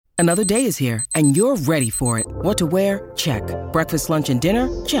Another day is here, and you're ready for it. What to wear? Check. Breakfast, lunch, and dinner?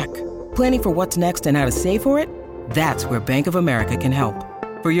 Check. Planning for what's next and how to save for it? That's where Bank of America can help.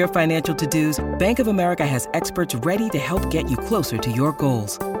 For your financial to-dos, Bank of America has experts ready to help get you closer to your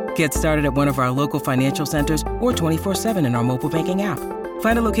goals. Get started at one of our local financial centers or 24/7 in our mobile banking app.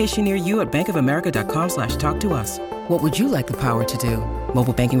 Find a location near you at bankofamerica.com/talktous. What would you like the power to do?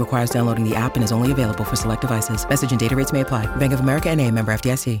 Mobile banking requires downloading the app and is only available for select devices. Message and data rates may apply. Bank of America N.A., member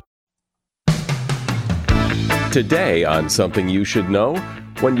FDIC. Today on Something You Should Know,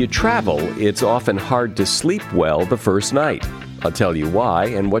 when you travel, it's often hard to sleep well the first night. I'll tell you why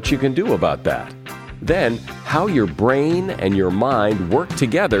and what you can do about that. Then, how your brain and your mind work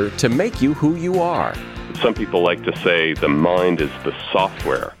together to make you who you are. Some people like to say the mind is the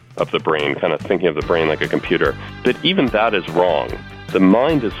software of the brain, kind of thinking of the brain like a computer. But even that is wrong. The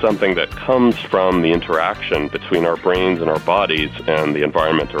mind is something that comes from the interaction between our brains and our bodies and the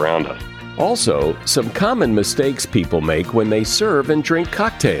environment around us. Also, some common mistakes people make when they serve and drink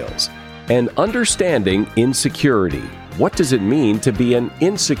cocktails. And understanding insecurity. What does it mean to be an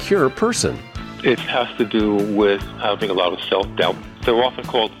insecure person? It has to do with having a lot of self-doubt. They're often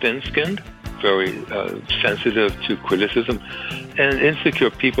called thin-skinned, very sensitive to criticism. And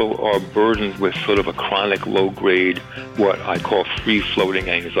insecure people are burdened with sort of a chronic low-grade, what I call free-floating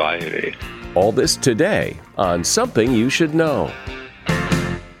anxiety. All this today on Something You Should Know.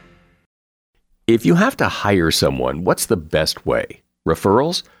 If you have to hire someone, what's the best way?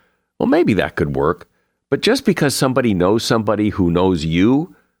 Referrals? Well, maybe that could work. But just because somebody knows somebody who knows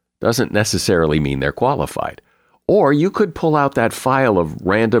you doesn't necessarily mean they're qualified. Or you could pull out that file of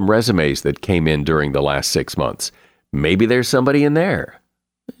random resumes that came in during the last 6 months. Maybe there's somebody in there.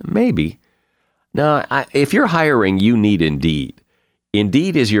 Maybe. Now, if you're hiring, you need Indeed.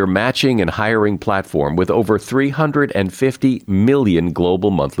 Indeed is your matching and hiring platform with over 350 million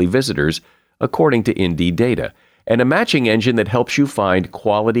global monthly visitors, according to Indeed data, and a matching engine that helps you find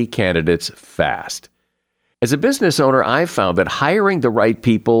quality candidates fast. As a business owner, I've found that hiring the right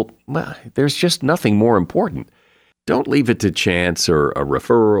people, well, there's just nothing more important. Don't leave it to chance or a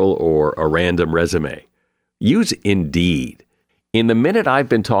referral or a random resume. Use Indeed. In the minute I've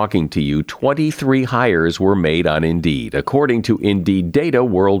been talking to you, 23 hires were made on Indeed, according to Indeed data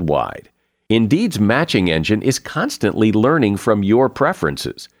worldwide. Indeed's matching engine is constantly learning from your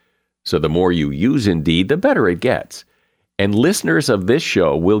preferences. So the more you use Indeed, the better it gets. And listeners of this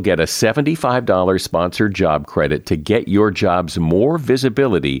show will get a $75 sponsored job credit to get your jobs more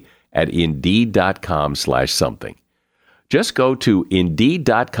visibility at Indeed.com/something. Just go to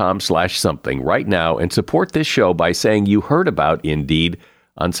Indeed.com/something right now and support this show by saying you heard about Indeed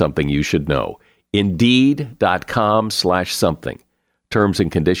on Something You Should Know. Indeed.com/something. Terms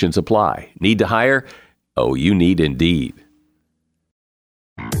and conditions apply. Need to hire? Oh, you need Indeed.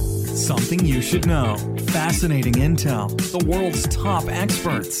 Something you should know. Fascinating intel, the world's top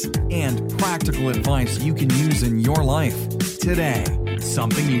experts, and practical advice you can use in your life. Today,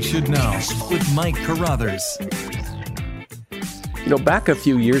 Something You Should Know with Mike Carruthers. You know, back a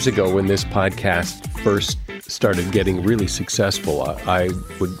few years ago when this podcast first started getting really successful, I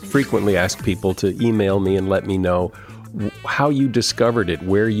would frequently ask people to email me and let me know how you discovered it,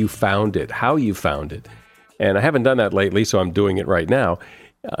 where you found it, how you found it. And I haven't done that lately, so I'm doing it right now.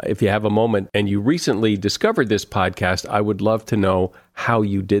 If you have a moment and you recently discovered this podcast, I would love to know how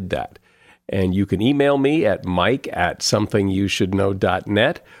you did that. And you can email me at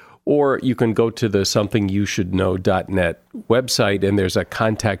mike@somethingyoushouldknow.net, or you can go to the somethingyoushouldknow.net website, and there's a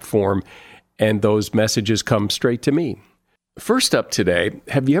contact form, and those messages come straight to me. First up today,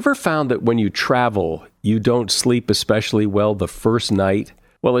 have you ever found that when you travel, you don't sleep especially well the first night?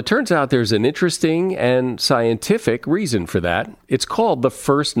 Well, it turns out there's an interesting and scientific reason for that. It's called the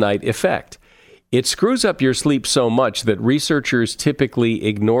first night effect. It screws up your sleep so much that researchers typically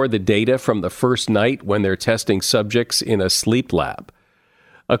ignore the data from the first night when they're testing subjects in a sleep lab.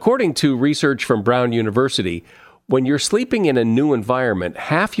 According to research from Brown University, when you're sleeping in a new environment,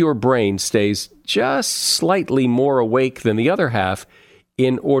 half your brain stays just slightly more awake than the other half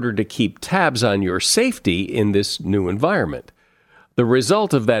in order to keep tabs on your safety in this new environment. The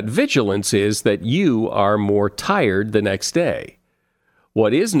result of that vigilance is that you are more tired the next day.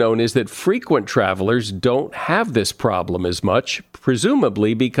 What is known is that frequent travelers don't have this problem as much,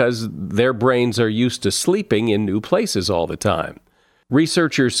 presumably because their brains are used to sleeping in new places all the time.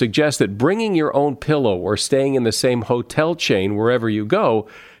 Researchers suggest that bringing your own pillow or staying in the same hotel chain wherever you go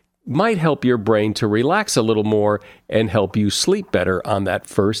might help your brain to relax a little more and help you sleep better on that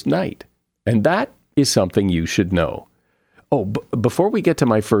first night. And that is something you should know. Oh, before we get to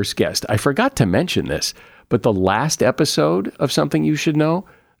my first guest, I forgot to mention this, but the last episode of Something You Should Know,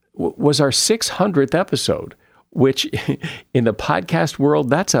 was our 600th episode, which in the podcast world,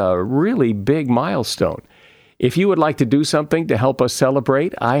 that's a really big milestone. If you would like to do something to help us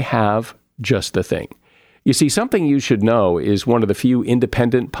celebrate, I have just the thing. You see, Something You Should Know is one of the few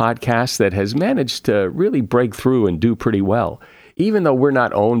independent podcasts that has managed to really break through and do pretty well. Even though we're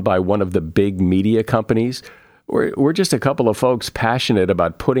not owned by one of the big media companies, we're just a couple of folks passionate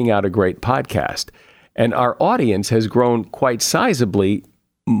about putting out a great podcast. And our audience has grown quite sizably,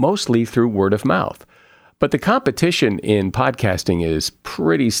 mostly through word of mouth. But the competition in podcasting is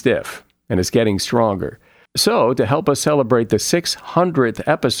pretty stiff, and it's getting stronger. So, to help us celebrate the 600th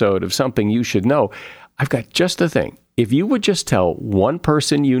episode of Something You Should Know, I've got just the thing. If you would just tell one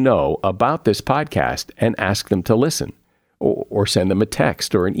person you know about this podcast and ask them to listen, or send them a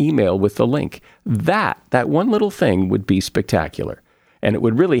text or an email with the link, that one little thing would be spectacular. And it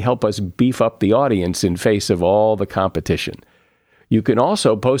would really help us beef up the audience in face of all the competition. You can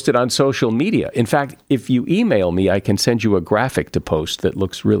also post it on social media. In fact, if you email me, I can send you a graphic to post that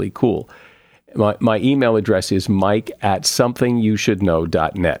looks really cool. My email address is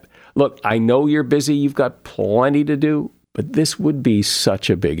mike@somethingyoushouldknow.net. Look, I know you're busy. You've got plenty to do, but this would be such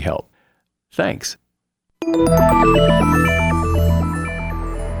a big help. Thanks.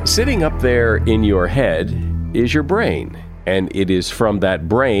 Sitting up there in your head is your brain, and it is from that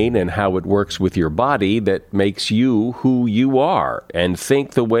brain and how it works with your body that makes you who you are, and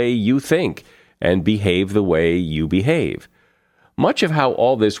think the way you think, and behave the way you behave. Much of how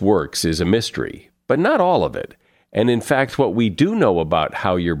all this works is a mystery, but not all of it. And in fact, what we do know about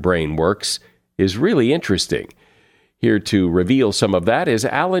how your brain works is really interesting. Here to reveal some of that is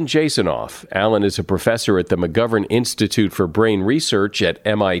Alan Jasanoff. Alan is a professor at the McGovern Institute for Brain Research at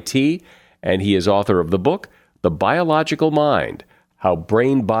MIT, and he is author of the book, The Biological Mind, How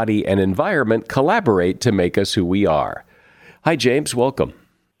Brain, Body, and Environment Collaborate to Make Us Who We Are. Hi, James. Welcome.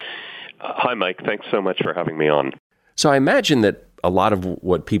 Hi, Mike. Thanks so much for having me on. So I imagine that a lot of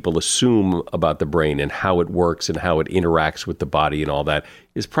what people assume about the brain and how it works and how it interacts with the body and all that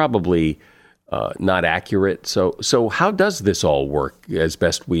is probably not accurate. So how does this all work as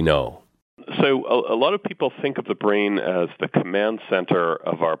best we know? So a lot of people think of the brain as the command center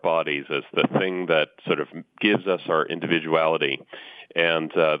of our bodies, as the thing that sort of gives us our individuality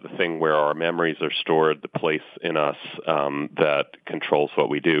and the thing where our memories are stored, the place in us that controls what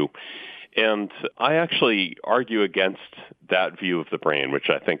we do. And I actually argue against that view of the brain, which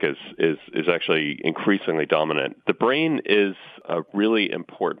I think is actually increasingly dominant. The brain is a really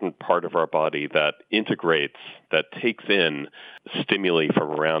important part of our body that integrates, that takes in stimuli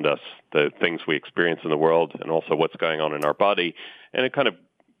from around us, the things we experience in the world, and also what's going on in our body, and it kind of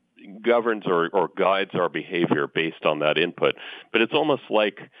governs or guides our behavior based on that input. But it's almost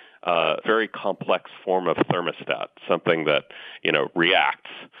like a very complex form of thermostat, something that, reacts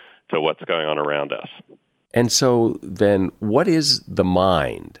to what's going on around us. And so then what is the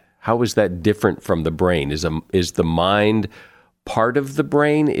mind? How is that different from the brain? Is the mind part of the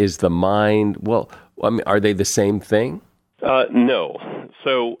brain? Is the mind, are they the same thing? No.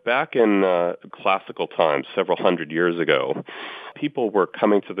 So back in classical times, several hundred years ago, people were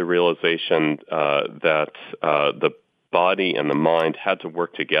coming to the realization that the body and the mind had to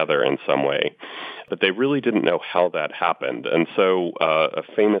work together in some way, but they really didn't know how that happened. And so a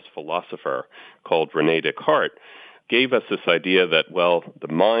famous philosopher called René Descartes gave us this idea that, the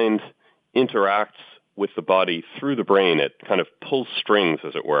mind interacts with the body through the brain. It kind of pulls strings,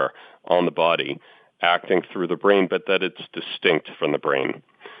 as it were, on the body, acting through the brain, but that it's distinct from the brain.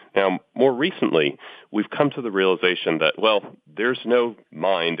 Now, more recently, we've come to the realization that, there's no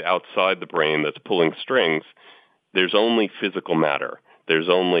mind outside the brain that's pulling strings. There's only physical matter. There's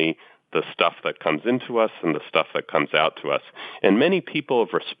only the stuff that comes into us and the stuff that comes out to us. And many people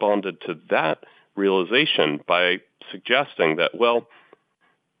have responded to that realization by suggesting that,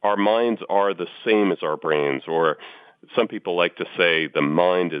 our minds are the same as our brains, or some people like to say the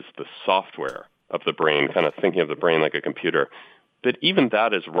mind is the software of the brain, kind of thinking of the brain like a computer. But even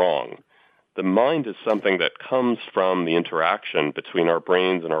that is wrong. The mind is something that comes from the interaction between our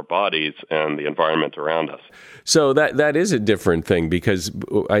brains and our bodies and the environment around us. So that is a different thing, because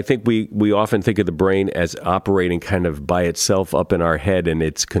I think we often think of the brain as operating kind of by itself up in our head, and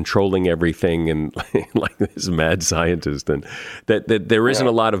it's controlling everything, and like this mad scientist, and that there isn't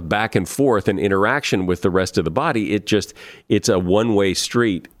a lot of back and forth and interaction with the rest of the body. It's a one-way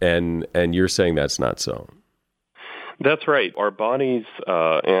street, and you're saying that's not so. That's right. Our bodies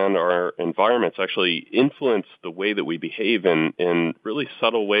and our environments actually influence the way that we behave in really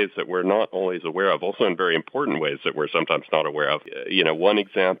subtle ways that we're not always aware of, also in very important ways that we're sometimes not aware of. One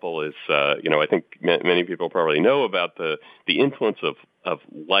example is, I think many people probably know about the influence of of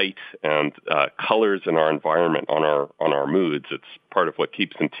light and colors in our environment on our moods. It's part of what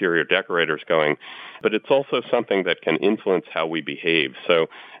keeps interior decorators going, but it's also something that can influence how we behave. So,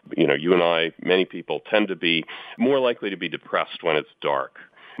 you and I, many people tend to be more likely to be depressed when it's dark,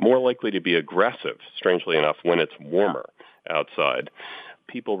 more likely to be aggressive, strangely enough, when it's warmer outside.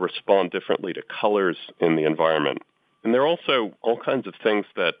 People respond differently to colors in the environment. And there are also all kinds of things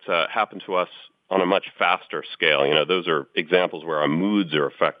that happen to us on a much faster scale. Those are examples where our moods are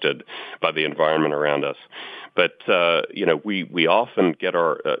affected by the environment around us. But, we often get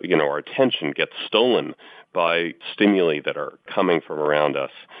our attention gets stolen by stimuli that are coming from around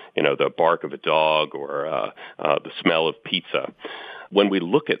us, the bark of a dog or the smell of pizza. When we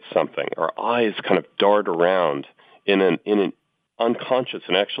look at something, our eyes kind of dart around in an unconscious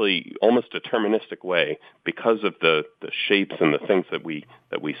and actually almost deterministic way because of the shapes and the things that we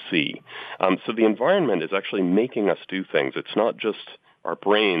see. So the environment is actually making us do things. It's not just our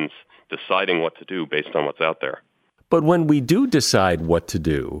brains deciding what to do based on what's out there. But when we do decide what to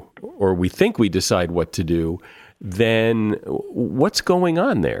do, or we think we decide what to do, then what's going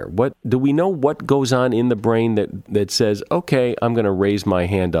on there? What do we know what goes on in the brain that says, okay, I'm going to raise my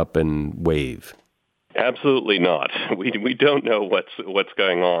hand up and wave? Absolutely not. We don't know what's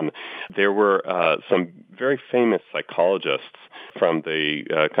going on. There were some very famous psychologists from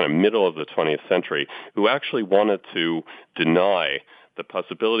the kind of middle of the 20th century who actually wanted to deny the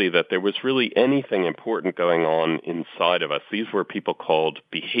possibility that there was really anything important going on inside of us. These were people called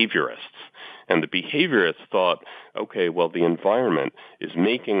behaviorists. And the behaviorists thought, okay, well, the environment is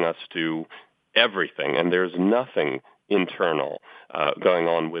making us do everything, and there's nothing internal going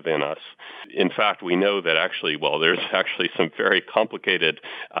on within us. In fact, we know that there's actually some very complicated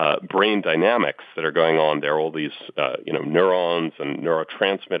brain dynamics that are going on. There are all these, neurons and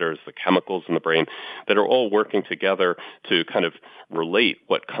neurotransmitters, the chemicals in the brain, that are all working together to kind of relate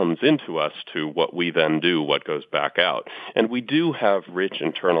what comes into us to what we then do, what goes back out. And we do have rich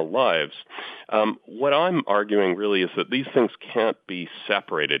internal lives. What I'm arguing really is that these things can't be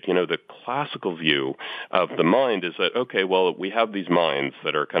separated. The classical view of the mind is that, okay, well, we have these minds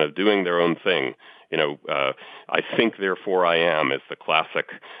that are kind of doing their own thing. I think, therefore I am is the classic,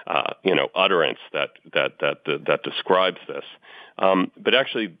 utterance that describes this. But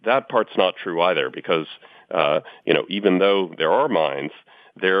actually, that part's not true either, because, even though there are minds,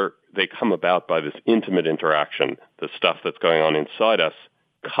 they come about by this intimate interaction, the stuff that's going on inside us,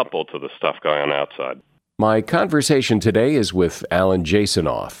 coupled to the stuff going on outside. My conversation today is with Alan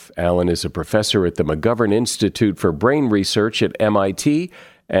Jasenoff. Alan is a professor at the McGovern Institute for Brain Research at MIT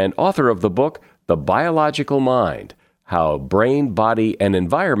and author of the book, The Biological Mind: How Brain, Body, and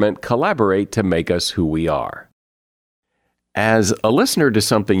Environment Collaborate to Make Us Who We Are. As a listener to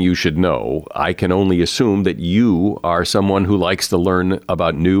Something You Should Know, I can only assume that you are someone who likes to learn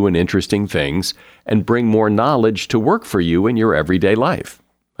about new and interesting things and bring more knowledge to work for you in your everyday life.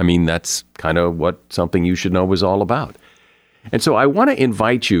 I mean, that's kind of what Something You Should Know is all about. And so I want to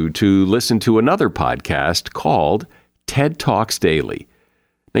invite you to listen to another podcast called TED Talks Daily.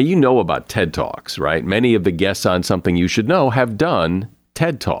 Now, you know about TED Talks, right? Many of the guests on Something You Should Know have done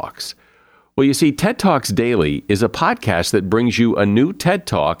TED Talks. Well, you see, TED Talks Daily is a podcast that brings you a new TED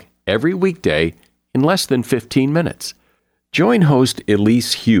Talk every weekday in less than 15 minutes. Join host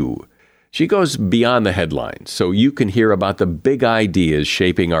Elise Hu. She goes beyond the headlines, so you can hear about the big ideas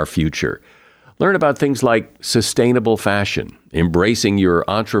shaping our future. Learn about things like sustainable fashion, embracing your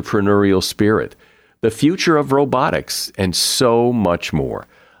entrepreneurial spirit, the future of robotics, and so much more.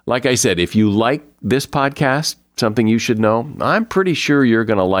 Like I said, if you like this podcast, Something You Should Know, I'm pretty sure you're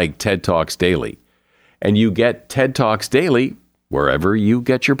going to like TED Talks Daily. And you get TED Talks Daily wherever you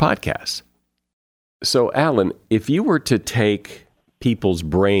get your podcasts. So, Alan, if you were to take people's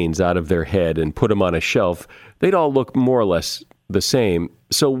brains out of their head and put them on a shelf, they'd all look more or less the same.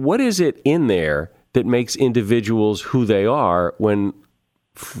 So what is it in there that makes individuals who they are when,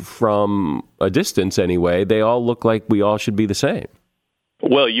 from a distance anyway, they all look like we all should be the same?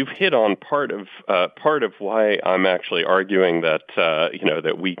 Well, you've hit on part of why I'm actually arguing that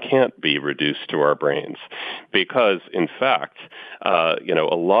that we can't be reduced to our brains, because in fact, a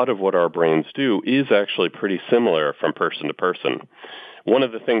lot of what our brains do is actually pretty similar from person to person. One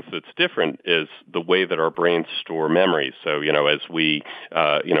of the things that's different is the way that our brains store memories. So, as we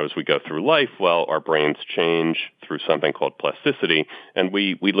go through life, well, our brains change through something called plasticity, and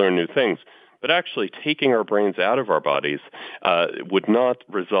we learn new things. But actually, taking our brains out of our bodies would not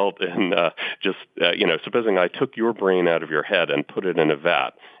result in supposing I took your brain out of your head and put it in a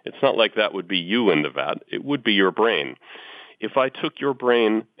vat. It's not like that would be you in the vat. It would be your brain. if I took your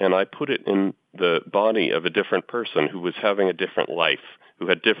brain and I put it in the body of a different person who was having a different life, who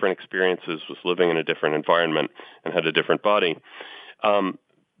had different experiences, was living in a different environment, and had a different body,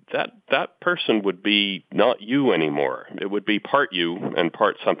 that person would be not you anymore. It would be part you and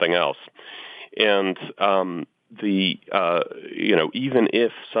part something else. And even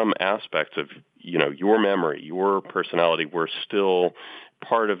if some aspects of your memory, your personality were still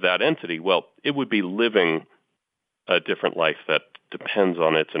part of that entity, well, it would be living a different life that depends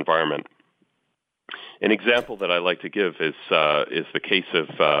on its environment. An example that I like to give is the case of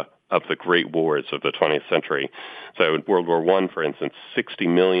the great wars of the 20th century. So in World War I, for instance, 60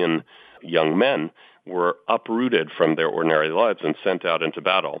 million young men were uprooted from their ordinary lives and sent out into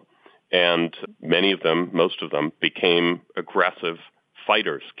battle. And many of them, most of them, became aggressive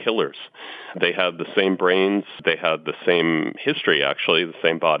fighters, killers. They had the same brains, they had the same history, actually, the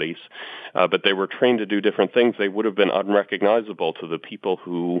same bodies, but they were trained to do different things. They would have been unrecognizable to the people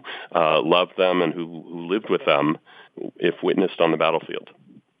who loved them and who lived with them if witnessed on the battlefield.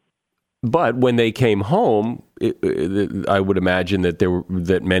 But when they came home, I would imagine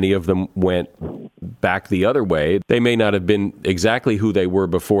that many of them went back the other way. They may not have been exactly who they were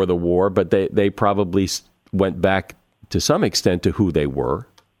before the war, but they probably went back to some extent to who they were.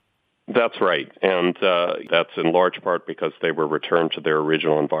 That's right. And that's in large part because they were returned to their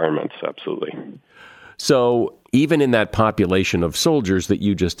original environments. Absolutely. So even in that population of soldiers that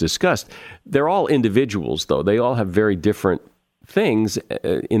you just discussed, they're all individuals, though. They all have very different things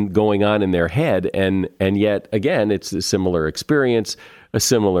going on in their head, and yet, again, it's a similar experience, a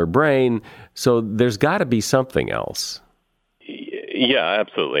similar brain, so there's got to be something else. Yeah,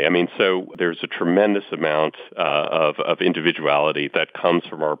 absolutely. I mean, so there's a tremendous amount of individuality that comes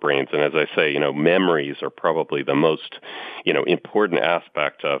from our brains, and as I say, memories are probably the most, important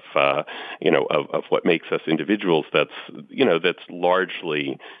aspect of what makes us individuals. That's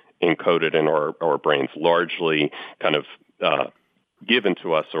largely encoded in our brains, largely kind of given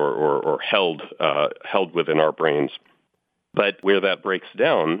to us or held within our brains. But where that breaks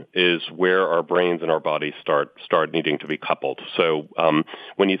down is where our brains and our bodies start needing to be coupled. So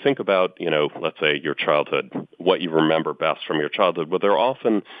when you think about, let's say your childhood, what you remember best from your childhood, well, they're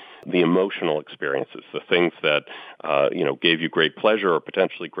often the emotional experiences, the things that, gave you great pleasure or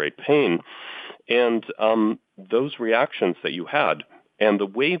potentially great pain. And those reactions that you had and the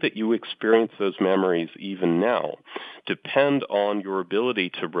way that you experience those memories even now depend on your ability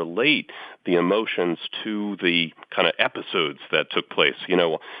to relate the emotions to the kind of episodes that took place.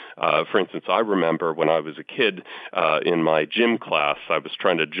 For instance, I remember when I was a kid in my gym class, I was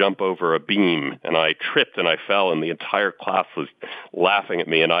trying to jump over a beam, and I tripped and I fell, and the entire class was laughing at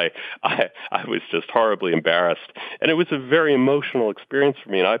me, and I was just horribly embarrassed. And it was a very emotional experience for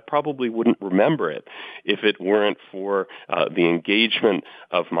me, and I probably wouldn't remember it if it weren't for the engagement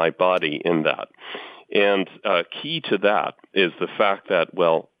of my body in that. And key to that is the fact that,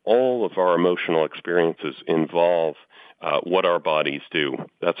 well, all of our emotional experiences involve what our bodies do.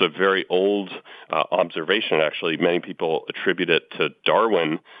 That's a very old observation, actually. Many people attribute it to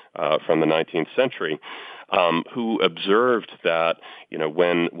Darwin from the 19th century, who observed that,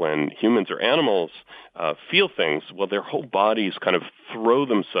 when humans or animals feel things, well, their whole bodies kind of throw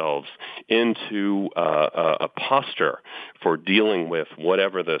themselves into a posture for dealing with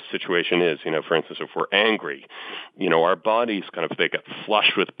whatever the situation is. For instance, if we're angry, our bodies they get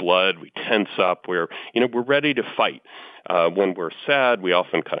flushed with blood, we tense up, we're ready to fight. When we're sad, we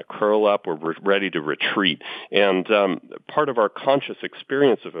often kind of curl up, we're ready to retreat. And part of our conscious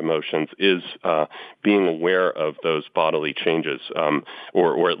experience of emotions is being aware of those bodily changes,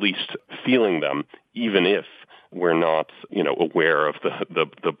 or at least feeling them, even if we're not, aware of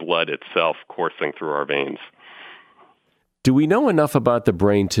the blood itself coursing through our veins. Do we know enough about the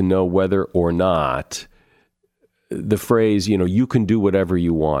brain to know whether or not the phrase, you can do whatever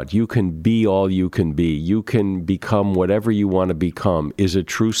you want, you can be all you can be, you can become whatever you want to become, is a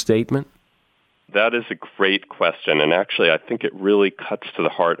true statement? That is a great question, and actually I think it really cuts to the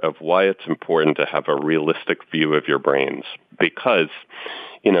heart of why it's important to have a realistic view of your brains, because,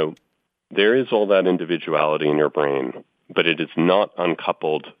 there is all that individuality in your brain, but it is not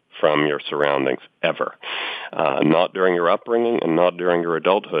uncoupled from your surroundings ever, not during your upbringing and not during your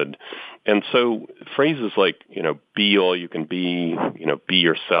adulthood. And so phrases like, be all you can be, be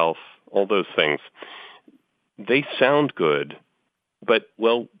yourself, all those things, they sound good, but,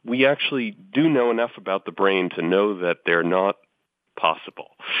 well, we actually do know enough about the brain to know that they're not possible.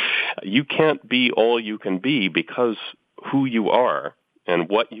 You can't be all you can be because who you are and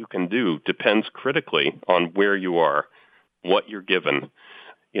what you can do depends critically on where you are, what you're given,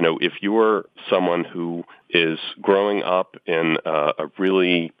 If you're someone who is growing up in a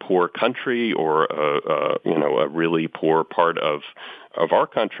really poor country or a really poor part of our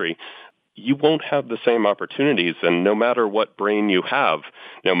country, you won't have the same opportunities. And no matter what brain you have,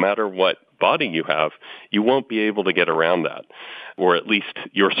 no matter what body you have, you won't be able to get around that. Or at least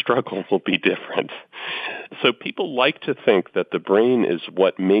your struggle will be different. So people like to think that the brain is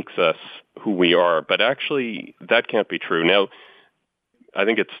what makes us who we are, but actually that can't be true. Now, I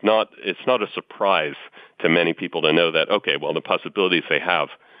think it's not a surprise to many people to know that, okay, well, the possibilities they have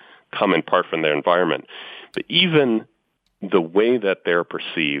come in part from their environment. But even the way that they're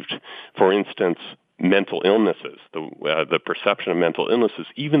perceived, for instance, mental illnesses, the perception of mental illnesses,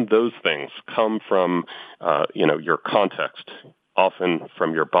 even those things come from, your context, often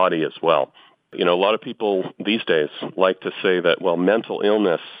from your body as well. A lot of people these days like to say that, well, mental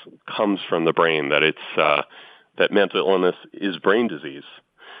illness comes from the brain, that it's that mental illness is brain disease.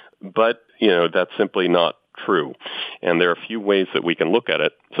 But, that's simply not true. And there are a few ways that we can look at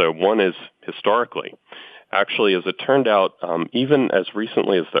it. So one is historically. Actually, as it turned out, even as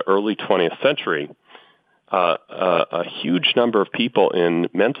recently as the early 20th century, a huge number of people in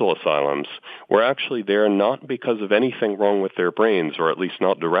mental asylums were actually there not because of anything wrong with their brains, or at least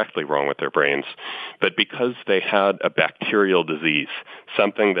not directly wrong with their brains, but because they had a bacterial disease,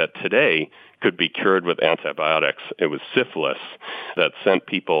 something that today could be cured with antibiotics. It was syphilis that sent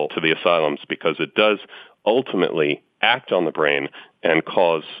people to the asylums because it does ultimately act on the brain and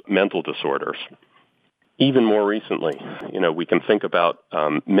cause mental disorders. Even more recently, we can think about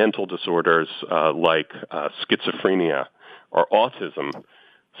mental disorders like schizophrenia or autism.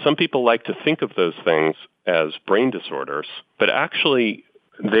 Some people like to think of those things as brain disorders, but actually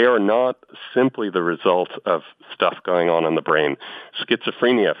they are not simply the result of stuff going on in the brain.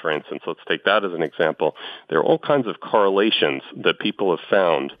 Schizophrenia, for instance, let's take that as an example. There are all kinds of correlations that people have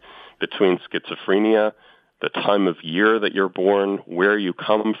found between schizophrenia, the time of year that you're born, where you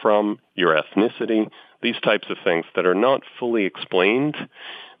come from, your ethnicity, these types of things that are not fully explained,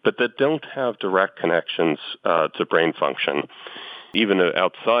 but that don't have direct connections to brain function. Even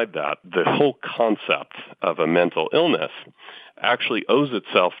outside that, the whole concept of a mental illness actually owes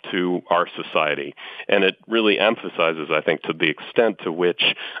itself to our society. And it really emphasizes, I think, to the extent to which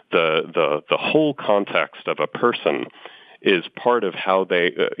the whole context of a person is part of how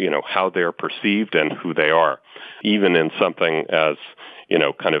they, how they're perceived and who they are, even in something as,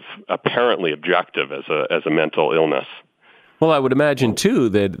 kind of apparently objective as a mental illness. Well, I would imagine, too,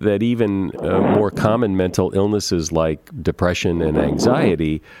 that even more common mental illnesses like depression and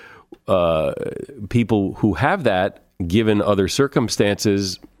anxiety, people who have that, given other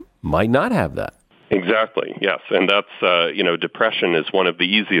circumstances, might not have that. Exactly, yes. And that's, depression is one of the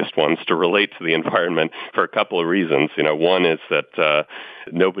easiest ones to relate to the environment for a couple of reasons. One is that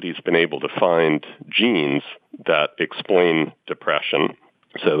nobody's been able to find genes that explain depression.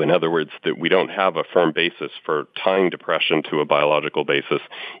 So in other words, that we don't have a firm basis for tying depression to a biological basis,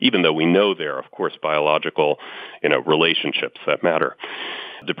 even though we know there are, of course, biological, relationships that matter.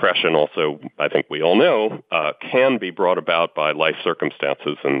 Depression also, I think we all know, can be brought about by life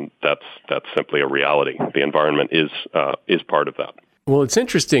circumstances, and that's simply a reality. The environment is part of that. Well, it's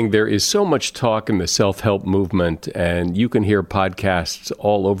interesting. There is so much talk in the self-help movement, and you can hear podcasts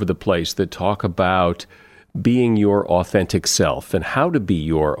all over the place that talk about being your authentic self and how to be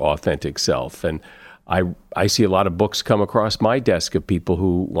your authentic self. And I see a lot of books come across my desk of people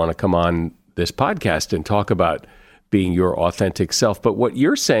who want to come on this podcast and talk about being your authentic self. But what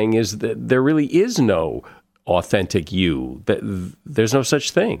you're saying is that there really is no authentic you, that there's no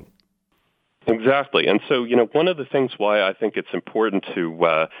such thing. Exactly. And so, one of the things why I think it's important to,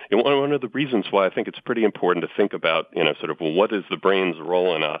 one of the reasons why I think it's pretty important to think about, what is the brain's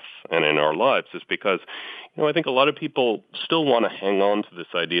role in us and in our lives is because, I think a lot of people still want to hang on to this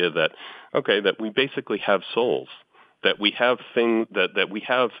idea that, that we basically have souls, that we have things, that we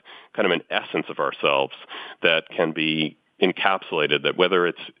have kind of an essence of ourselves that can be encapsulated, that whether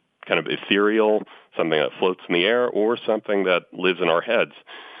it's kind of ethereal, something that floats in the air, or something that lives in our heads,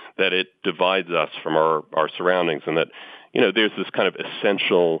 that it divides us from our surroundings, and that, there's this kind of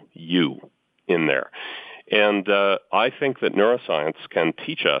essential you in there. And I think that neuroscience can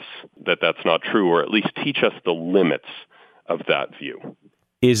teach us that that's not true, or at least teach us the limits of that view.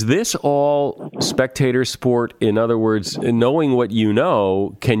 Is this all spectator sport? In other words, knowing what you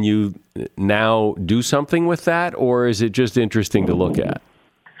know, can you now do something with that, or is it just interesting to look at?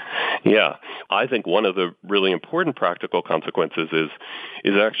 Yeah, I think one of the really important practical consequences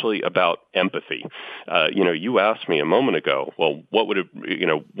is actually about empathy. You asked me a moment ago, well, what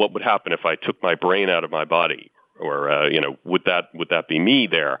would happen if I took my brain out of my body, or would that be me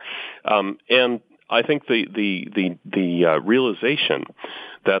there? And I think the realization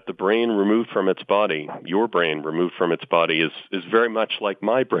that the brain removed from its body, your brain removed from its body, is very much like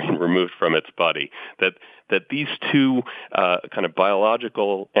my brain removed from its body. That these two kind of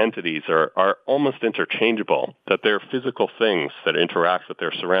biological entities are almost interchangeable. That they're physical things that interact with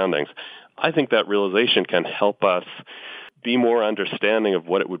their surroundings. I think that realization can help us be more understanding of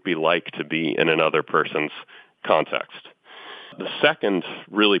what it would be like to be in another person's context. The second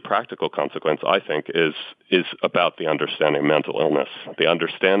really practical consequence, I think, is about the understanding of mental illness. The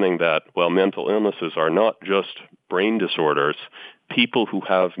understanding that, mental illnesses are not just brain disorders. People who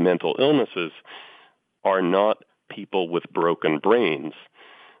have mental illnesses are not people with broken brains.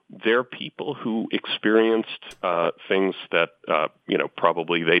 They're people who experienced things that,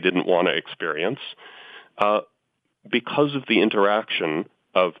 probably they didn't want to experience because of the interaction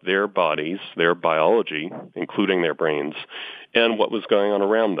of their bodies, their biology, including their brains, and what was going on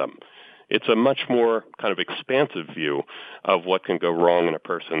around them. It's a much more kind of expansive view of what can go wrong in a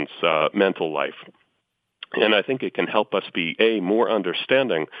person's mental life. And I think it can help us be, more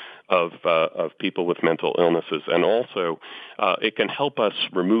understanding of people with mental illnesses, and also it can help us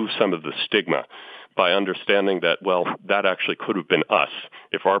remove some of the stigma by understanding that, that actually could have been us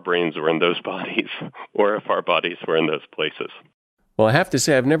if our brains were in those bodies or if our bodies were in those places. Well, I have to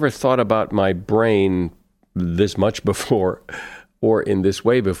say, I've never thought about my brain this much before or in this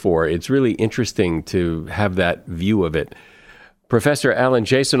way before. It's really interesting to have that view of it. Professor Alan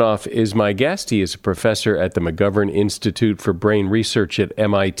Jasanoff is my guest. He is a professor at the McGovern Institute for Brain Research at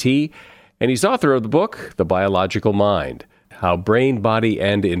MIT, and he's author of the book, The Biological Mind: How Brain, Body,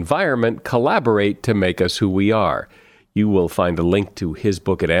 and Environment Collaborate to Make Us Who We Are. You will find a link to his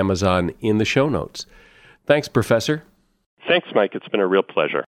book at Amazon in the show notes. Thanks, Professor. Thanks, Mike. It's been a real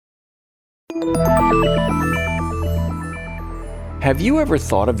pleasure. Have you ever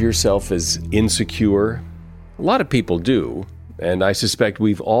thought of yourself as insecure? A lot of people do, and I suspect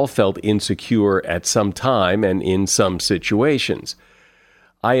we've all felt insecure at some time and in some situations.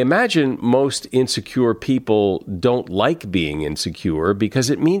 I imagine most insecure people don't like being insecure because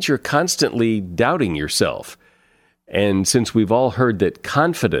it means you're constantly doubting yourself. And since we've all heard that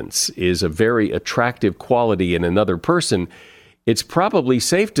confidence is a very attractive quality in another person, it's probably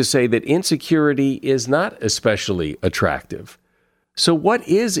safe to say that insecurity is not especially attractive. So what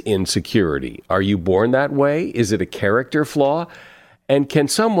is insecurity? Are you born that way? Is it a character flaw? And can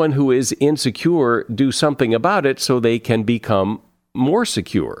someone who is insecure do something about it so they can become more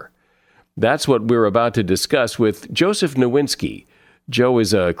secure? That's what we're about to discuss with Joseph Nowinski. Joe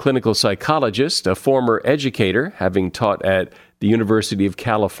is a clinical psychologist, a former educator, having taught at the University of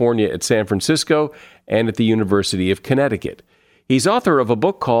California at San Francisco and at the University of Connecticut. He's author of a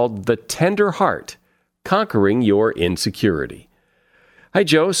book called The Tender Heart: Conquering Your Insecurity. Hi,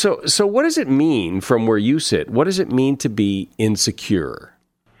 Joe. So what does it mean from where you sit? What does it mean to be insecure?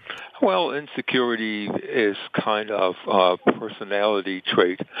 Well, insecurity is kind of a personality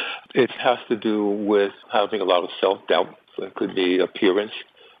trait. It has to do with having a lot of self-doubt. So it could be appearance,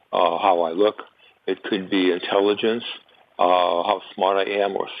 how I look. It could be intelligence, how smart I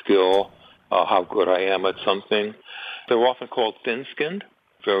am, or skill, how good I am at something. They're often called thin-skinned,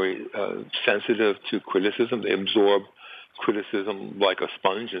 very sensitive to criticism. They absorb criticism like a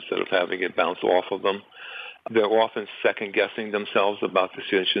sponge instead of having it bounce off of them. They're often second-guessing themselves about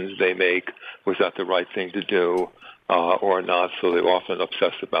decisions they make. Was that the right thing to do or not? So they're often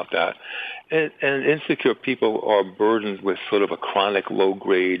obsessed about that. And insecure people are burdened with sort of a chronic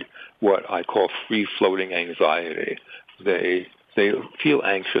low-grade, what I call free-floating anxiety. They feel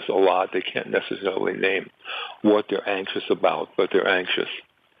anxious a lot. They can't necessarily name what they're anxious about, but they're anxious.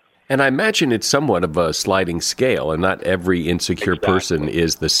 And I imagine it's somewhat of a sliding scale, and not every insecure person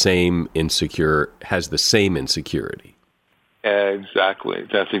is the same insecure, has the same insecurity. Exactly.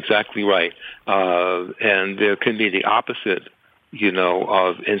 That's exactly right. And there can be the opposite,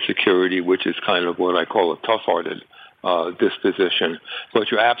 of insecurity, which is kind of what I call a tough-hearted disposition. But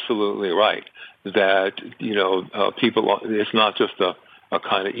you're absolutely right that, people, it's not just a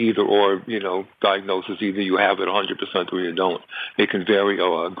kind of either or, diagnosis. Either you have it 100% or you don't. It can vary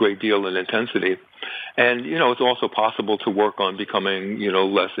a great deal in intensity. And, it's also possible to work on becoming,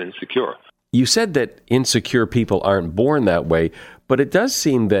 less insecure. You said that insecure people aren't born that way, but it does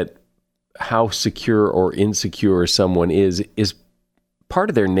seem that how secure or insecure someone is part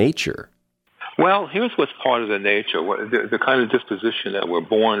of their nature. Well, here's what's part of the nature, the kind of disposition that we're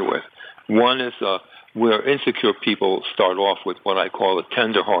born with. One is where insecure people start off with what I call a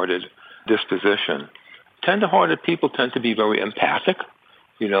tender-hearted disposition. Tender-hearted people tend to be very empathic.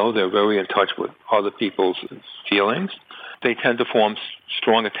 They're very in touch with other people's feelings. They tend to form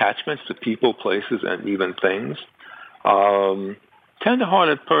strong attachments to people, places, and even things.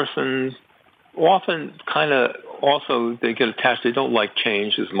 Tender-hearted persons often also they get attached. They don't like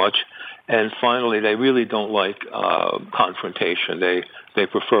change as much. And finally, they really don't like confrontation. They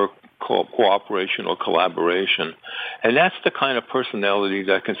prefer cooperation or collaboration. And that's the kind of personality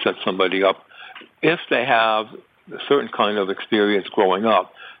that can set somebody up if they have a certain kind of experience growing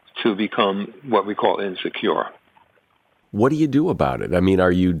up to become what we call insecure. What do you do about it? I mean,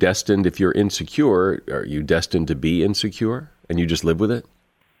 are you destined, if you're insecure, are you destined to be insecure and you just live with it?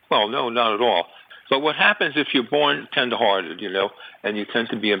 Well, no, not at all. But what happens if you're born tender-hearted, and you tend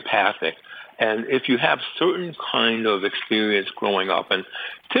to be empathic, and if you have certain kind of experience growing up, and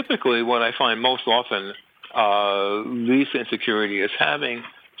typically what I find most often leads to insecurity is having,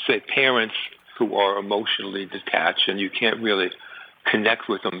 say, parents who are emotionally detached, and you can't really connect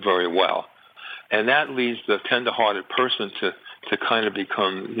with them very well. And that leads the tender-hearted person to kind of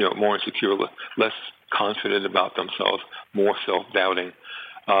become, more insecure, less confident about themselves, more self-doubting.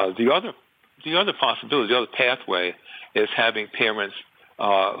 The other possibility, the other pathway is having parents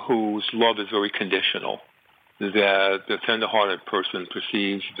whose love is very conditional, that the tender-hearted person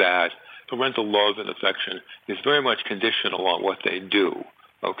perceives that parental love and affection is very much conditional on what they do,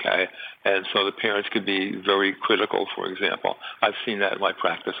 okay? And so the parents could be very critical, for example. I've seen that in my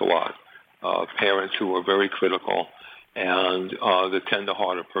practice a lot. Parents who are very critical, and the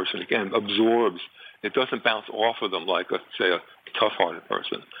tender-hearted person, again, absorbs. It doesn't bounce off of them like, say, a tough-hearted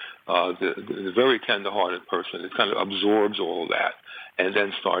person. The very tender-hearted person, it kind of absorbs all of that and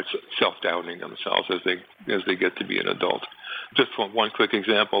then starts self-doubting themselves as they get to be an adult. Just one quick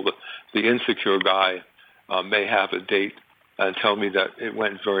example, the insecure guy may have a date and tell me that it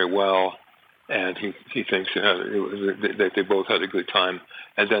went very well, and he thinks that they both had a good time.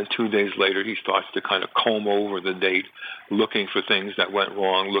 And then 2 days later, he starts to kind of comb over the date, looking for things that went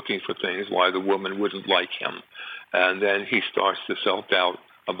wrong, looking for things why the woman wouldn't like him. And then he starts to self-doubt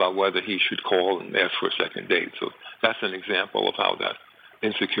about whether he should call and ask for a second date. So that's an example of how that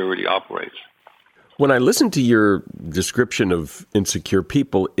insecurity operates. When I listen to your description of insecure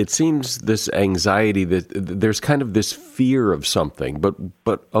people, it seems this anxiety that there's kind of this fear of something, but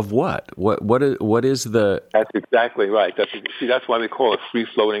of what? What is the? That's exactly right. That's why we call it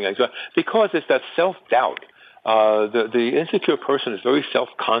free-floating anxiety, because it's that self-doubt. The insecure person is very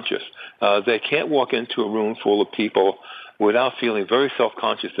self-conscious. They can't walk into a room full of people without feeling very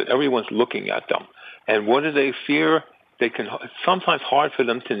self-conscious that everyone's looking at them. And what do they fear? It's sometimes hard for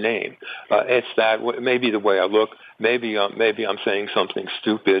them to name. It's that maybe the way I look, maybe I'm saying something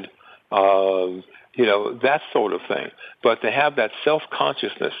stupid, that sort of thing. But they have that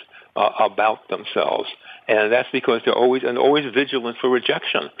self-consciousness about themselves, and that's because they're always vigilant for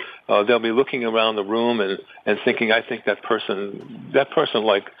rejection. They'll be looking around the room and thinking, I don't think that person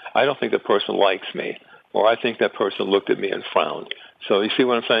likes me, or I think that person looked at me and frowned. So you see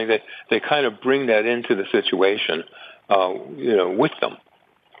what I'm saying? They kind of bring that into the situation. With them.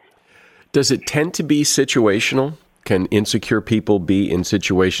 Does it tend to be situational? Can insecure people be in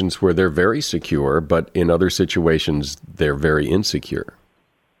situations where they're very secure, but in other situations they're very insecure?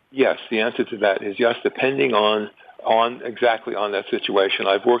 Yes, the answer to that is yes, depending on exactly on that situation.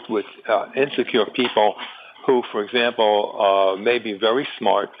 I've worked with insecure people who, for example, may be very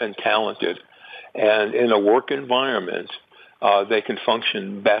smart and talented, and in a work environment, they can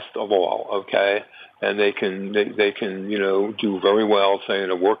function best of all, okay? And they can do very well, say,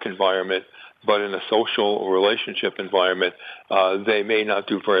 in a work environment, but in a social or relationship environment, they may not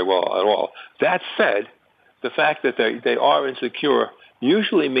do very well at all. That said, the fact that they are insecure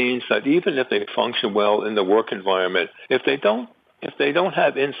usually means that even if they function well in the work environment, if they don't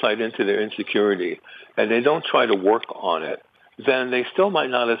have insight into their insecurity and they don't try to work on it, then they still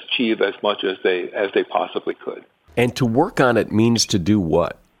might not achieve as much as they possibly could. And to work on it means to do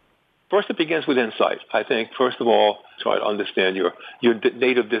what? First, it begins with insight. I think, first of all, try to understand your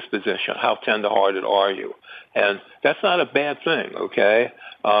native disposition. How tender-hearted are you? And that's not a bad thing, okay?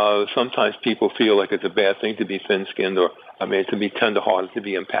 Sometimes people feel like it's a bad thing to be thin-skinned to be tender-hearted, to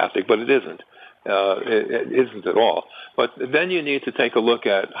be empathic, but it isn't. It isn't at all. But then you need to take a look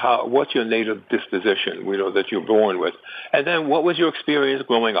at what's your native disposition, that you're born with. And then what was your experience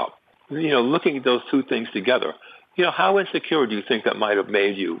growing up? Looking at those two things together. How insecure do you think that might have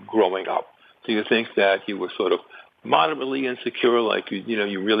made you growing up? Do you think that you were sort of moderately insecure, like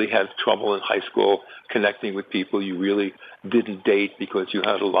you really had trouble in high school connecting with people, you really didn't date because you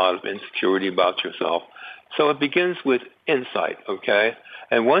had a lot of insecurity about yourself? So it begins with insight, okay?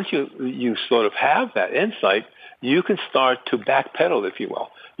 And once you sort of have that insight, you can start to backpedal, if you will.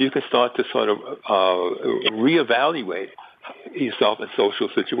 You can start to sort of reevaluate yourself in social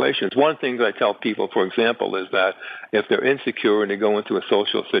situations. One thing that I tell people, for example, is that if they're insecure and they go into a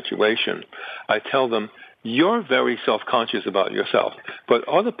social situation, I tell them, you're very self-conscious about yourself, but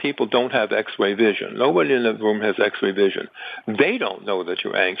other people don't have X-ray vision. Nobody in the room has X-ray vision. They don't know that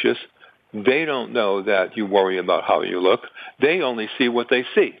you're anxious. They don't know that you worry about how you look. They only see what they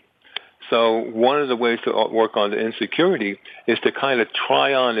see. So one of the ways to work on the insecurity is to kind of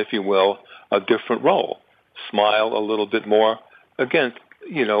try on, if you will, a different role. Smile a little bit more. Again,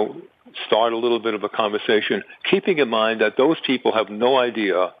 start a little bit of a conversation, keeping in mind that those people have no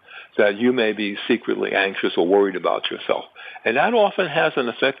idea that you may be secretly anxious or worried about yourself. And that often has an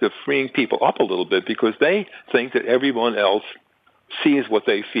effect of freeing people up a little bit because they think that everyone else sees what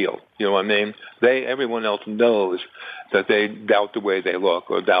they feel. You know what I mean? Everyone else knows that they doubt the way they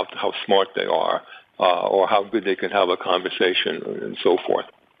look or doubt how smart they are or how good they can have a conversation and so forth.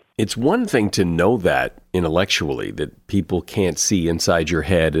 It's one thing to know that intellectually, that people can't see inside your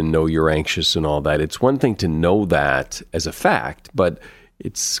head and know you're anxious and all that. It's one thing to know that as a fact, but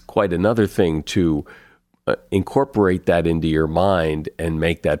it's quite another thing to incorporate that into your mind and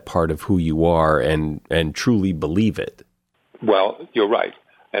make that part of who you are and truly believe it. Well, you're right.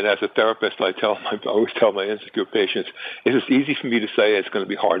 And as a therapist, I always tell my insecure patients, it is easy for me to say, it's going to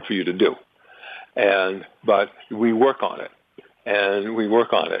be hard for you to do. But we work on it. And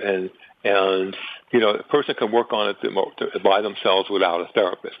a person can work on it by themselves without a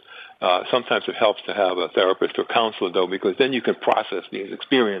therapist. Sometimes it helps to have a therapist or counselor, though, because then you can process these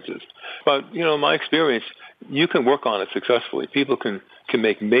experiences. But, in my experience, you can work on it successfully. People can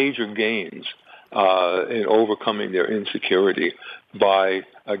make major gains in overcoming their insecurity by,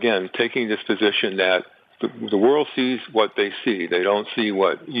 again, taking this position that the world sees what they see. They don't see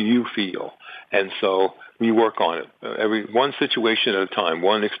what you feel. And so we work on it, one situation at a time,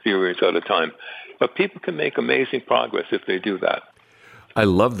 one experience at a time. But people can make amazing progress if they do that. I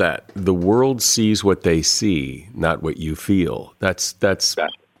love that. The world sees what they see, not what you feel. That's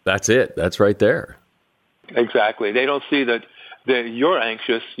it. That's right there. Exactly. They don't see that you're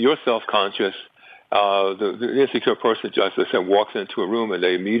anxious, you're self-conscious. The insecure person, just as I said, walks into a room and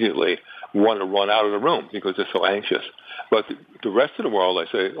they immediately want to run out of the room because they're so anxious. But the rest of the world,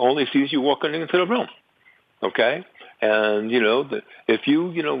 I say, only sees you walking into the room. Okay? And, if you,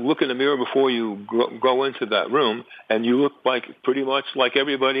 look in the mirror before you go into that room and you look pretty much like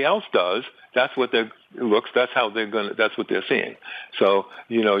everybody else does, that's what that's what they're seeing. So,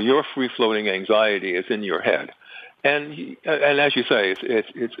 your free-floating anxiety is in your head. And as you say,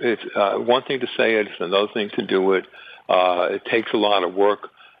 it's one thing to say it, it's another thing to do it. It takes a lot of work.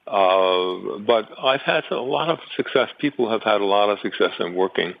 But I've had a lot of success. People have had a lot of success in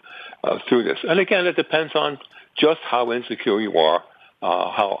working through this. And again, it depends on just how insecure you are,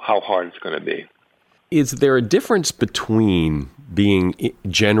 how hard it's going to be. Is there a difference between being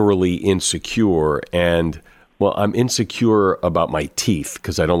generally insecure and, well, I'm insecure about my teeth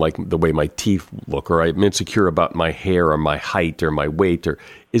because I don't like the way my teeth look, or I'm insecure about my hair or my height or my weight, or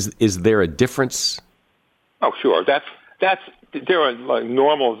is there a difference? Oh, sure. There are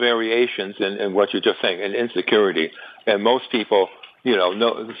normal variations in what you're just saying, in insecurity. And most people,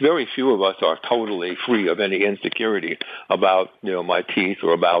 very few of us are totally free of any insecurity about, my teeth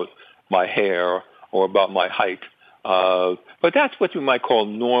or about my hair or about my height. But that's what you might call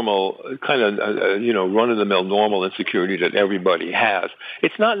normal, kind of, run-of-the-mill normal insecurity that everybody has.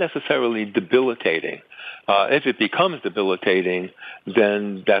 It's not necessarily debilitating. If it becomes debilitating,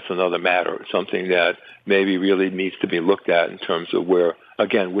 then that's another matter. It's something that maybe really needs to be looked at in terms of where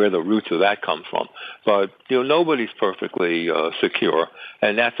the roots of that come from. But, nobody's perfectly secure,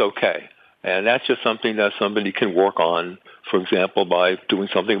 and that's okay. And that's just something that somebody can work on, for example, by doing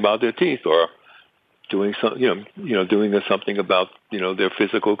something about their teeth or doing something about, their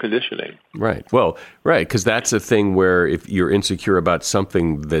physical conditioning. Right. Well, right. Because that's a thing where if you're insecure about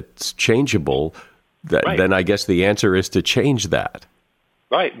something that's changeable, then I guess the answer is to change that.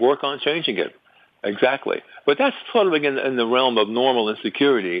 Right. Work on changing it. Exactly. But that's sort of in the realm of normal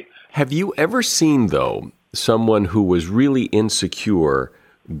insecurity. Have you ever seen, though, someone who was really insecure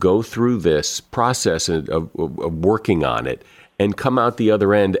go through this process of working on it and come out the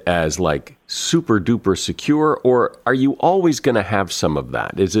other end as super duper secure? Or are you always going to have some of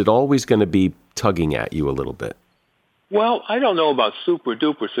that? Is it always going to be tugging at you a little bit? Well, I don't know about super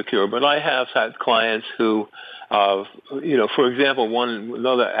duper secure, but I have had clients who, for example,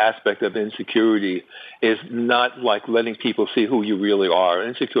 another aspect of insecurity is not letting people see who you really are.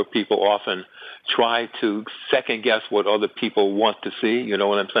 Insecure people often try to second guess what other people want to see, you know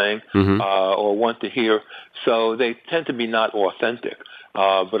what I'm saying, or want to hear. So they tend to be not authentic.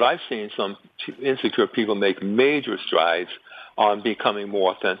 But I've seen some insecure people make major strides on becoming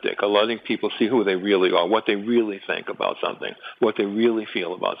more authentic, on letting people see who they really are, what they really think about something, what they really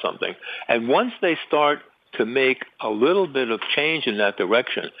feel about something. And once they start to make a little bit of change in that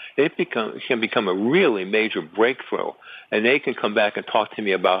direction, it can become a really major breakthrough. And they can come back and talk to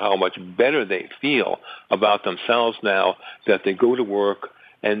me about how much better they feel about themselves now that they go to work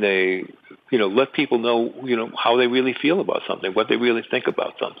and they, let people know, how they really feel about something, what they really think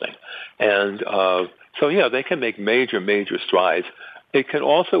about something. And they can make major, major strides. It can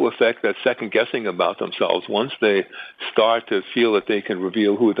also affect that second guessing about themselves. Once they start to feel that they can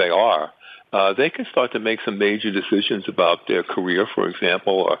reveal who they are, they can start to make some major decisions about their career, for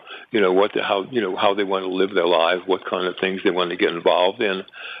example, or how they want to live their lives, what kind of things they want to get involved in,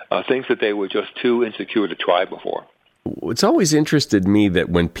 things that they were just too insecure to try before. It's always interested me that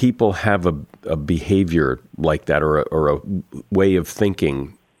when people have a behavior like that or a way of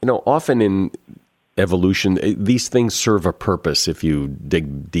thinking, often in evolution, these things serve a purpose if you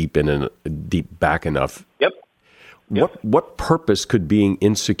dig deep back enough. Yep. What purpose could being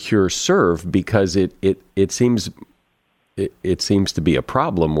insecure serve? Because it seems to be a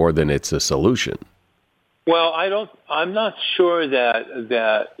problem more than it's a solution. Well, I'm not sure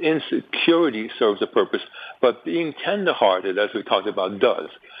that insecurity serves a purpose, but being tenderhearted, as we talked about, does.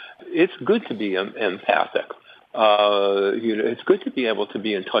 It's good to be empathic. It's good to be able to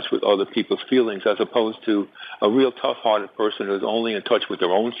be in touch with other people's feelings as opposed to a real tough-hearted person who's only in touch with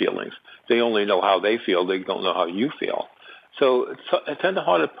their own feelings. They only know how they feel. They don't know how you feel. So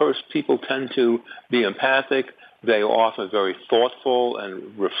tender-hearted people tend to be empathic. They are often very thoughtful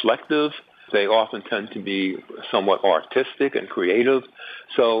and reflective. They often tend to be somewhat artistic and creative.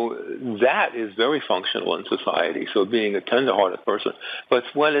 So that is very functional in society, so being a tender-hearted person. But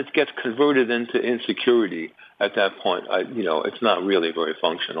when it gets converted into insecurity, at that point, it's not really very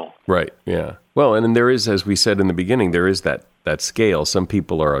functional. Right, yeah. Well, and then there is, as we said in the beginning, there is that scale. Some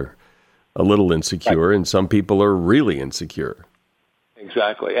people are a little insecure, right, and some people are really insecure.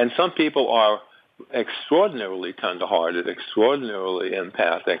 Exactly. And some people are extraordinarily tender-hearted, extraordinarily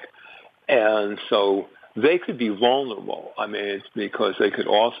empathic, and so they could be vulnerable. I mean, it's because they could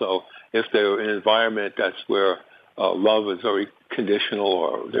also, if they're in an environment that's where love is very conditional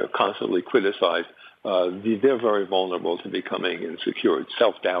or they're constantly criticized, they're very vulnerable to becoming insecure,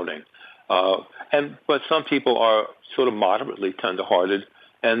 self-doubting. But some people are sort of moderately tender-hearted,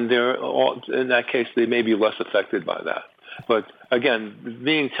 and in that case, they may be less affected by that. But again,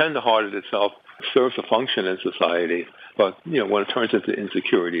 being tender-hearted itself serves a function in society, but when it turns into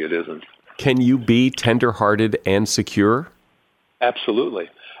insecurity, it isn't. Can you be tender-hearted and secure? Absolutely.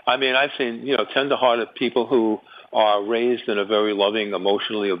 I mean, I've seen tender-hearted people who are raised in a very loving,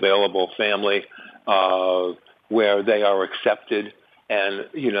 emotionally available family, where they are accepted, and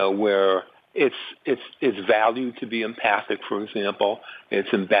where it's valued to be empathic, for example.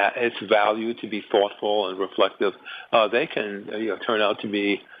 It's valued to be thoughtful and reflective. They can turn out to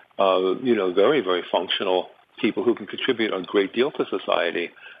be very, very functional people who can contribute a great deal to society.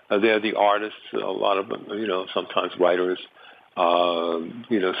 They're the artists. A lot of them, sometimes writers.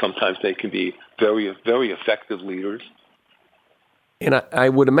 Sometimes they can be very, very effective leaders. And I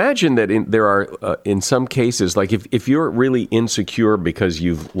would imagine that there are, in some cases, like if you're really insecure because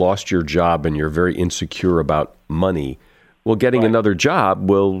you've lost your job and you're very insecure about money, well, getting another job,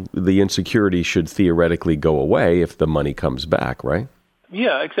 the insecurity should theoretically go away if the money comes back, right?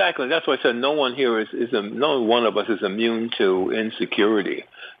 Yeah, exactly. That's why I said no one here no one of us is immune to insecurity.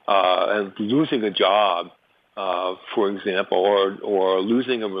 And losing a job, for example, or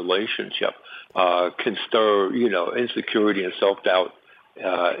losing a relationship can stir, insecurity and self-doubt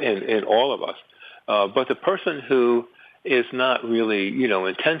in all of us. But the person who is not really,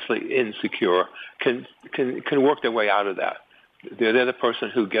 intensely insecure can work their way out of that. They're the person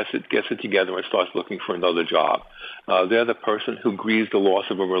who gets it together and starts looking for another job. They're the person who grieves the loss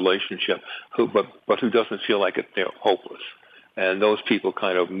of a relationship, but who doesn't feel like they're hopeless. And those people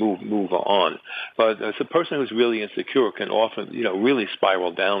kind of move on. But as a person who's really insecure can often, really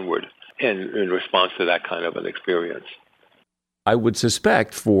spiral downward in response to that kind of an experience. I would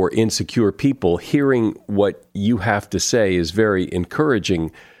suspect for insecure people, hearing what you have to say is very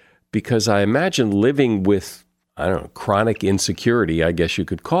encouraging, because I imagine living with, chronic insecurity, I guess you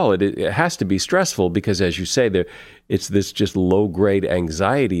could call it. It has to be stressful because, as you say, it's this just low-grade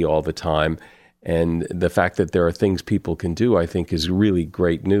anxiety all the time. And the fact that there are things people can do, I think, is really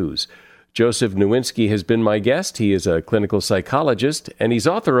great news. Joseph Nowinski has been my guest. He is a clinical psychologist, and he's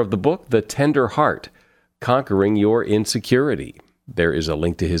author of the book, The Tender Heart, Conquering Your Insecurity. There is a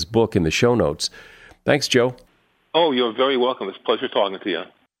link to his book in the show notes. Thanks, Joe. Oh, you're very welcome. It's a pleasure talking to you.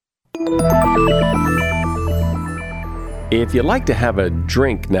 If you like to have a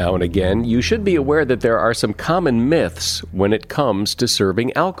drink now and again, you should be aware that there are some common myths when it comes to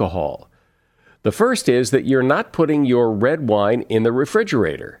serving alcohol. The first is that you're not putting your red wine in the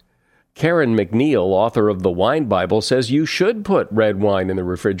refrigerator. Karen McNeil, author of The Wine Bible, says you should put red wine in the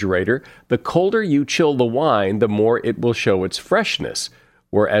refrigerator. The colder you chill the wine, the more it will show its freshness,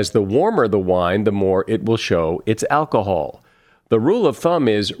 whereas the warmer the wine, the more it will show its alcohol. The rule of thumb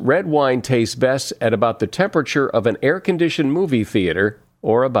is red wine tastes best at about the temperature of an air-conditioned movie theater,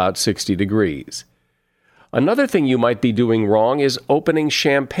 or about 60 degrees. Another thing you might be doing wrong is opening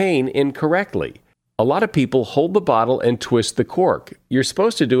champagne incorrectly. A lot of people hold the bottle and twist the cork. You're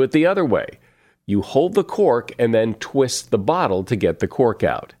supposed to do it the other way. You hold the cork and then twist the bottle to get the cork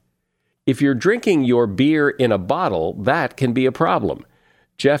out. If you're drinking your beer in a bottle, that can be a problem.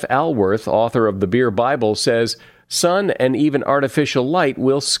 Jeff Alworth, author of the Beer Bible, says, sun and even artificial light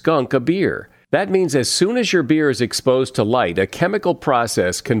will skunk a beer. That means as soon as your beer is exposed to light, a chemical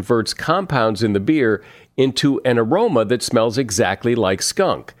process converts compounds in the beer into an aroma that smells exactly like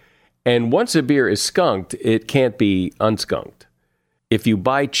skunk. And once a beer is skunked, it can't be unskunked. If you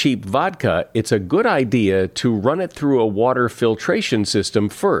buy cheap vodka, it's a good idea to run it through a water filtration system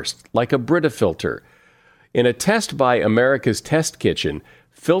first, like a Brita filter. In a test by America's Test Kitchen,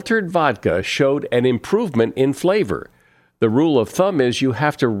 filtered vodka showed an improvement in flavor. The rule of thumb is you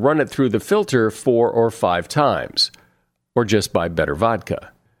have to run it through the filter 4 or 5 times, or just buy better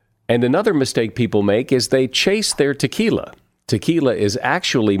vodka. And another mistake people make is they chase their tequila. Tequila is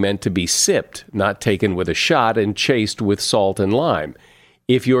actually meant to be sipped, not taken with a shot and chased with salt and lime.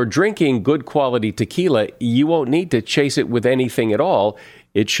 If you're drinking good quality tequila, you won't need to chase it with anything at all.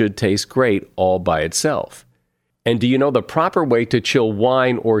 It should taste great all by itself. And do you know the proper way to chill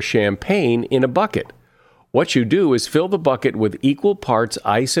wine or champagne in a bucket? What you do is fill the bucket with equal parts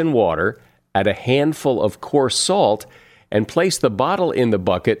ice and water, add a handful of coarse salt, and place the bottle in the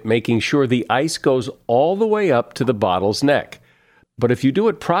bucket, making sure the ice goes all the way up to the bottle's neck. But if you do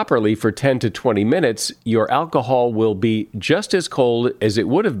it properly for 10 to 20 minutes, your alcohol will be just as cold as it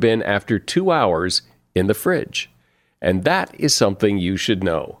would have been after 2 hours in the fridge. And that is something you should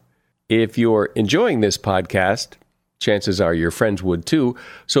know. If you're enjoying this podcast, chances are your friends would too,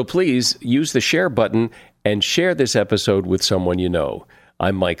 so please use the share button and share this episode with someone you know.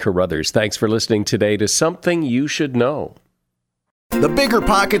 I'm Mike Carruthers. Thanks for listening today to Something You Should Know. The Bigger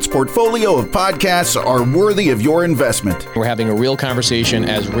Pockets portfolio of podcasts are worthy of your investment. We're having a real conversation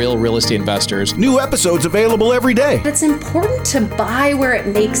as real estate investors. New episodes available every day. It's important to buy where it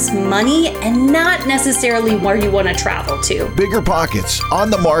makes money and not necessarily where you want to travel to. Bigger Pockets, On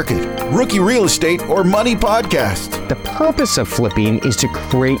the Market, Rookie Real Estate, or Money Podcast. The purpose of flipping is to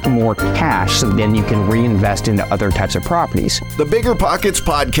create more cash so then you can reinvest into other types of properties. The Bigger Pockets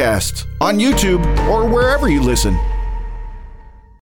Podcast, on YouTube or wherever you listen.